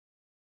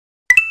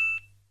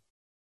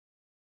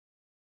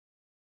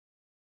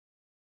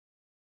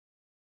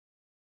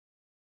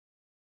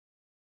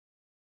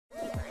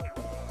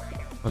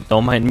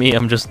Don't mind me,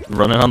 I'm just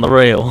running on the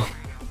rail.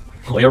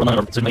 Last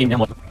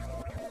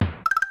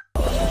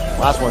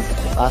one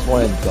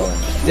is going.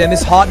 Damn,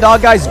 this hot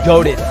dog guy's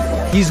goated.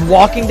 He's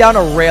walking down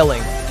a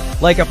railing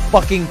like a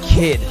fucking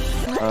kid.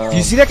 Do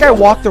you see that guy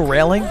walk the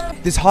railing?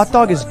 This hot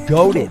dog is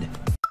goated.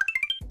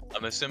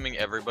 I'm assuming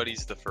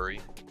everybody's the furry.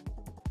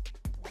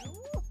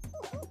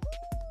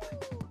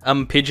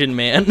 I'm Pigeon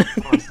Man.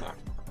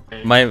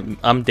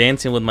 I'm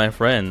dancing with my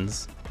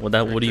friends. Why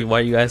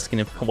are you asking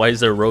why is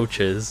there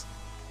roaches?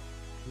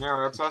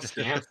 No, that's us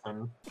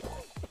dancing.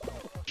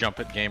 Jump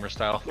it gamer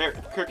style. There,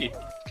 Cookie.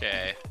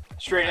 Okay.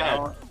 Straight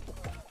ahead.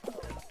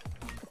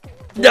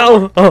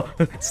 No! Oh,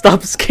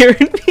 stop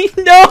scaring me!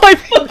 No, I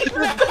fucking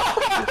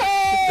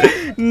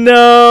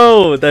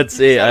no! That's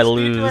it. I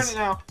lose.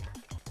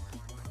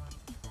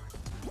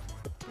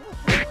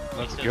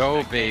 Let's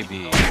go,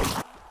 baby.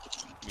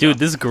 Dude,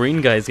 this green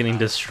guy is getting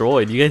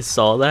destroyed. You guys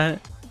saw that?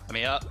 I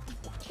mean, I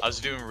was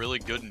doing really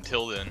good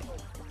until then.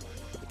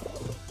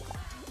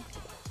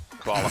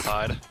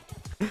 Qualified.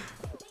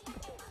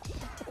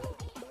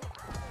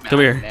 Come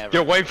here. Get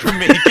away from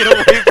me! Get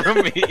away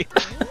from me!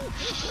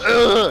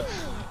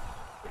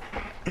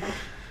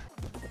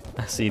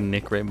 I see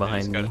Nick right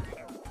behind me.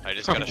 I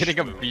just I'm gotta getting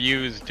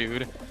abused,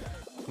 dude.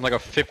 I'm like a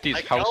 50s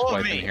Let housewife go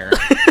of in me. here.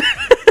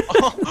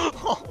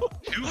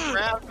 Who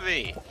grabbed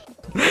me?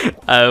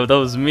 That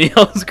was me.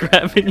 I was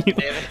grabbing you.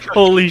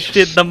 Holy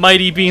shit, the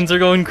mighty beans are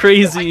going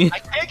crazy. I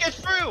can't get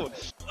through!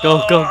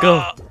 Go, go,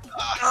 go.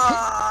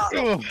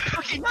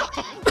 Cookie, no!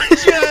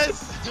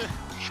 Yes!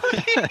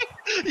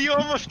 You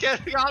almost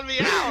got me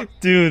out!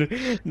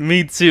 Dude,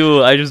 me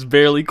too. I just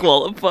barely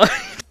qualified.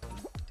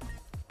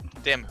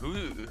 Damn,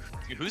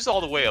 who's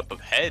all the way up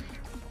ahead?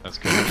 That's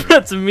good.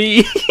 That's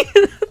me.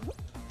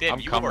 Damn, I'm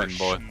you coming, are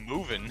boy.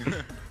 moving.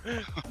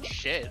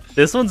 Shit.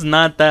 This one's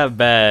not that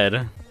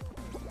bad.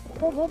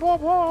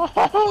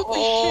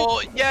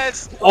 Oh,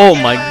 yes! Oh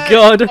my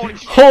god.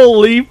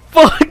 Holy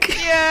fuck.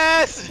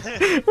 Yes!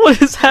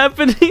 What is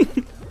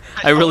happening?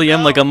 I really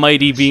am like a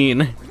mighty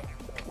bean.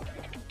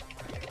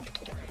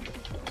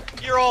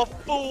 You're all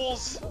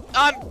fools!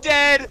 I'm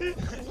dead!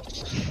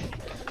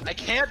 I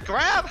can't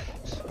grab!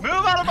 Move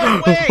out of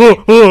my way!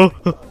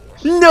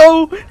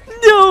 No!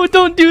 No!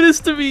 Don't do this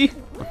to me!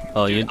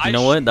 Oh, Dude, you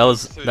know what? That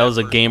was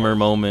a gamer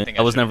moment.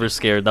 I was never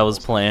scared. That was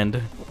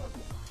planned.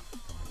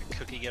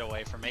 Cookie, get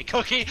away from me.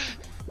 Cookie!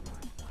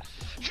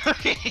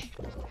 Cookie!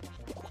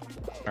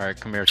 Alright,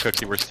 come here,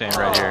 Cookie. We're staying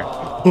right here.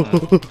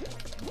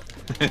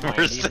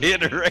 We're staying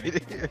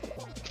right here.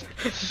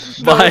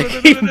 Bye.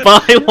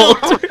 Bye,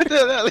 Walter.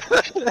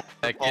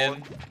 Back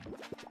in.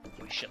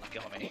 Holy shit, let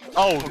go of me.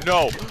 Oh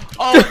no!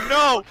 Oh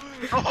no!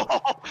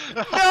 Oh,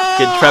 no!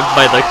 Get trapped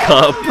by the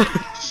cup.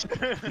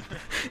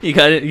 You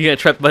got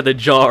trapped by the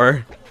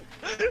jar.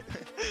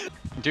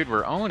 Dude,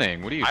 we're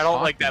owning. What are you I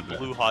don't like that about?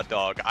 blue hot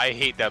dog. I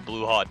hate that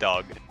blue hot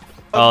dog.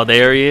 Oh,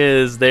 there he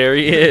is. There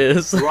he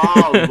is.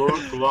 Wow,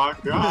 look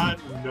like I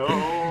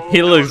know.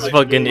 He looks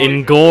fucking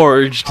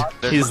engorged.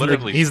 They're He's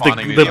literally the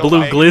spawning the these blue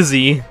away.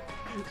 glizzy.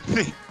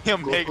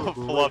 Mega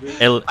fluff.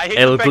 El I hate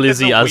El the fact that glizzy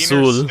the wiener's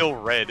azul. still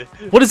red.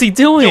 What is he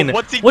doing? Yo,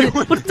 what's he what,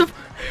 doing? What the?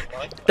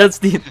 That's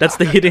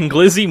the hidden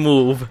glizzy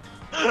move.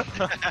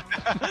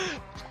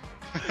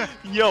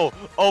 Yo,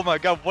 oh my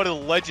god, what a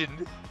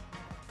legend.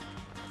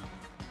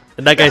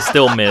 And that guy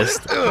still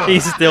missed. He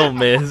still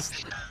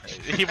missed.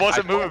 He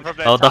wasn't moving from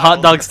that Oh, the hot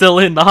tile. dog's still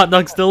in. The hot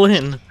dog's still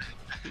in.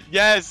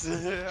 Yes!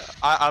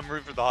 I'm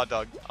rooting for the hot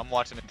dog. I'm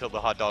watching until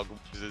the hot dog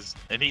loses.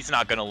 And he's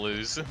not gonna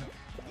lose.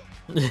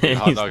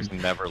 Hot dogs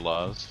never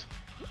lost.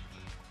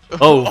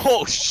 Oh.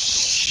 Oh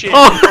shit!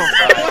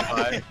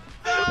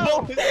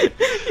 Oh.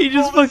 He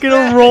just What was fucking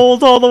that?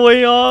 rolled all the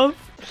way off.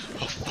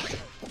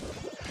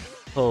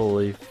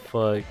 Holy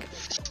fuck.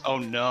 Oh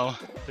no,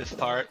 this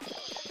part.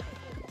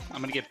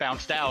 I'm gonna get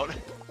bounced out.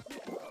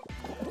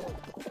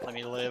 Let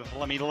me live,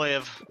 let me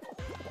live.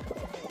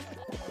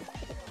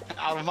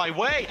 Out of my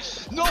way!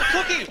 No,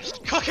 Cookie!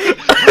 Cookie! You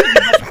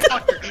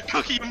motherfucker!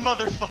 Cookie, you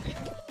motherfucker!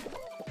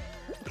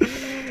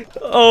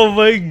 Oh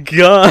my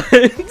god.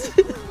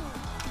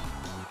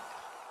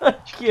 I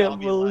can't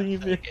me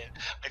believe it.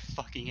 I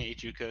fucking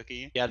hate you,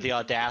 Cookie. You had the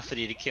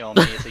audacity to kill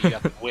me, so you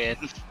have to win.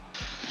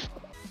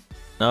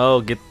 No,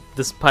 get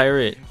this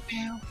pirate.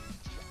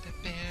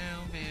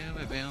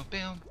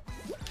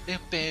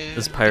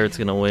 This pirate's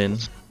gonna win.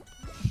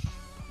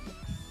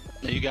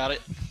 You got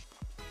it.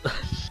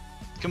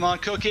 Come on,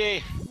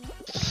 Cookie!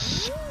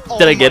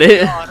 Did I get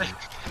it? God.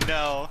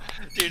 No.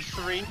 Dude,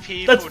 3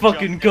 people Let's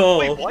fucking jumped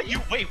go. in. Wait, what?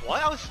 Wait,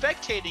 what? I was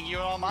spectating you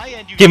on my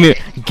end. You Give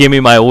me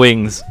my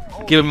wings.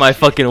 Give me my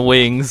fucking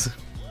wings.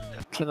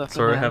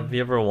 Sorry, have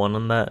you ever won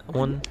on that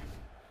one?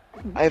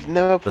 I've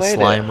never The played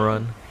slime it.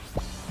 run.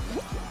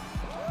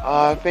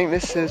 I think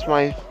this is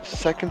my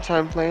second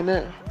time playing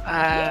it.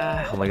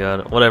 Oh my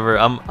god. Whatever.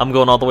 I'm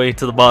going all the way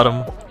to the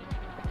bottom.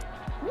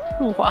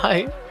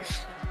 Why?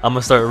 I'm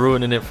gonna start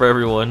ruining it for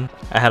everyone.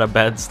 I had a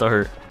bad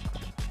start.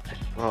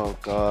 Oh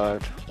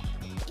god.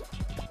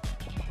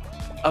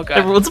 Okay.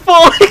 Everyone's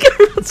falling.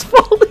 Everyone's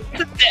falling.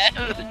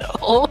 Damn,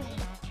 no.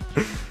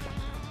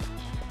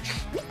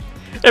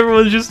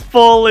 Everyone's just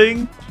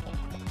falling.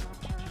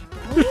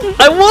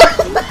 I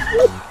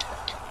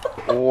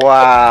won!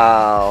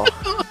 Wow.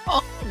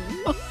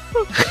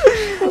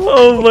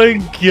 Oh my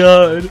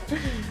god.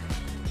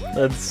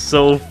 That's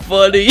so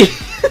funny.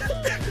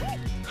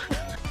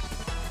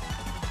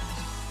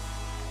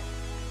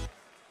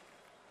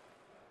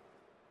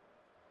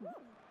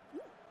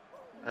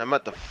 I'm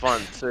at the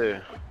fun too.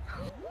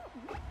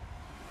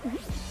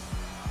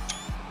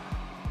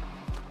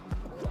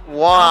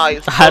 Why?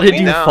 How did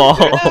you fall?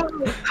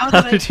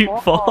 How did you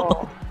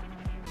fall?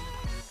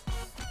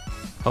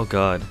 Oh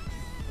god.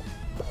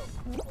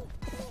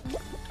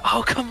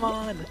 Oh, come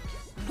on.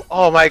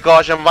 Oh my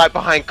gosh, I'm right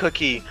behind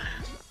Cookie.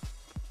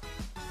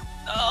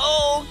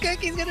 Oh,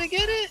 Cookie's gonna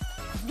get it.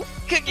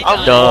 Cookie.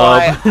 I'm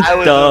Dub.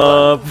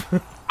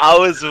 Dub. I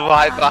was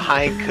right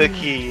behind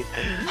Cookie.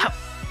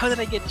 How did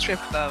I get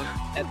tripped up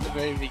at the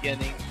very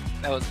beginning?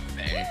 That wasn't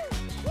fair.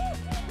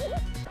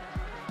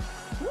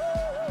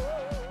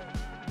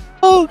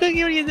 Oh,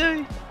 Cookie, what are you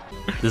doing?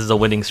 This is a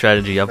winning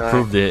strategy. I've Alright.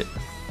 proved it.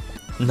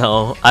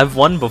 No, I've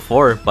won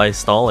before by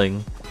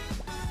stalling.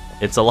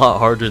 It's a lot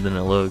harder than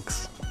it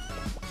looks.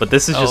 But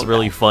this is just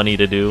really funny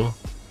to do.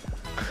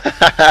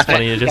 It's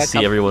funny to just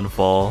see everyone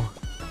fall.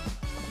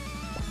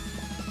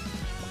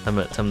 Tell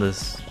me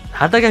this.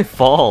 How'd that guy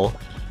fall?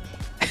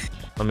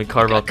 Let me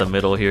carve out the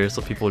middle here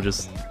so people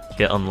just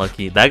get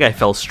unlucky. That guy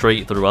fell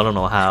straight through. I don't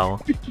know how.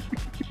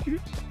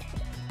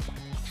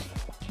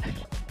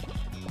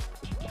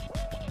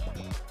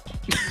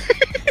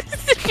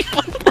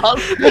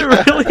 They're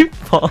really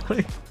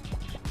falling.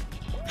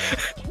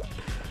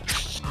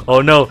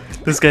 Oh no,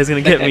 this guy's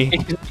gonna get me.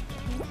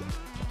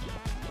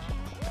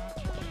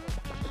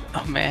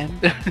 Oh man,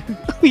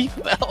 we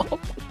fell.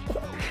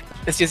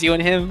 It's just you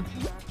and him.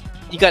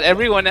 You got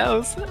everyone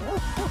else.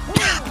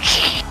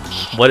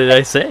 What did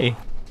I say?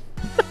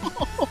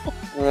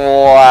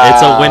 Wow.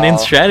 It's a winning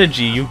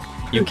strategy.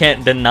 You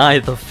can't deny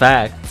the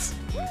facts.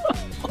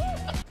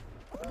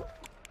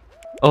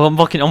 Oh, I'm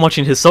watching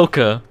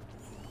Hisoka.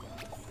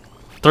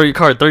 Throw your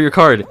card, throw your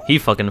card. He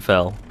fucking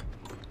fell.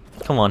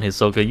 Come on,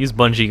 Hisoka, use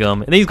bungee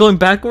gum. And then he's going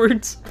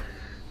backwards.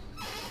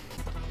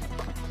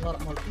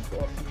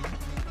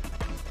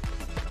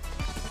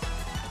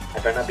 I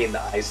better not be in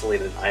the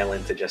isolated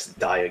island to just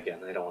die again.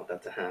 I don't want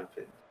that to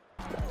happen.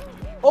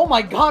 Oh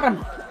my god,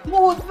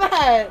 what was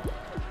that?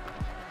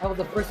 I was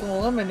the first one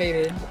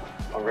eliminated.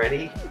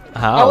 Already?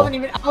 How? I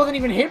wasn't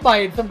even hit by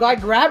it. Some guy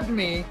grabbed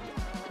me,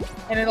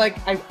 and then like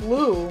I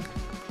flew. Oh,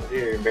 dude,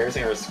 you're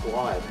embarrassing our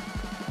squad.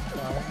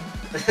 Sorry.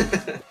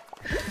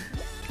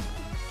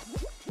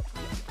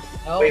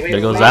 Oh, Wait,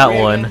 There goes Bye, that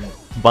Raven. one.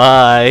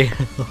 Bye.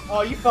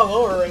 Oh, you fell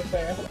over right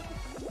there.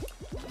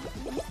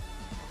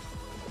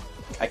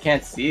 I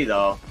can't see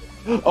though.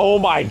 Oh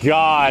my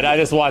god, I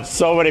just watched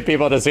so many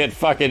people just get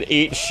fucking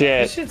eat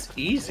shit. This shit's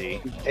easy.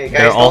 Hey guys,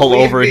 They're all don't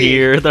leave over me.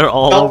 here. They're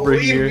all Don't over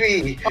leave here.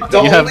 me. You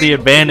Don't have the leave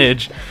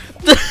advantage.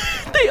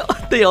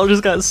 they all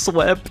just got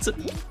swept.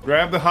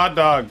 Grab the hot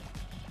dog.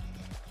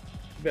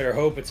 Better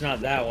hope it's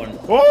not that one.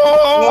 Whoa!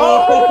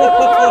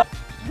 I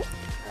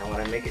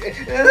want to make it.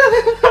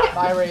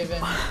 Bye,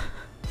 Raven.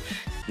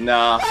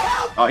 Nah.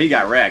 Oh, he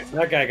got wrecked.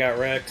 That guy got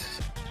wrecked.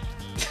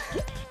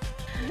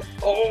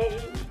 Oh.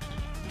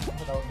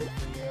 That was good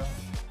for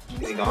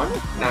you. Is he gone?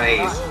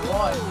 Nice.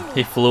 One.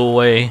 He flew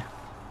away.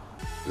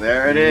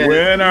 There it is.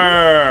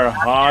 Winner!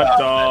 Hot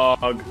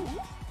dog.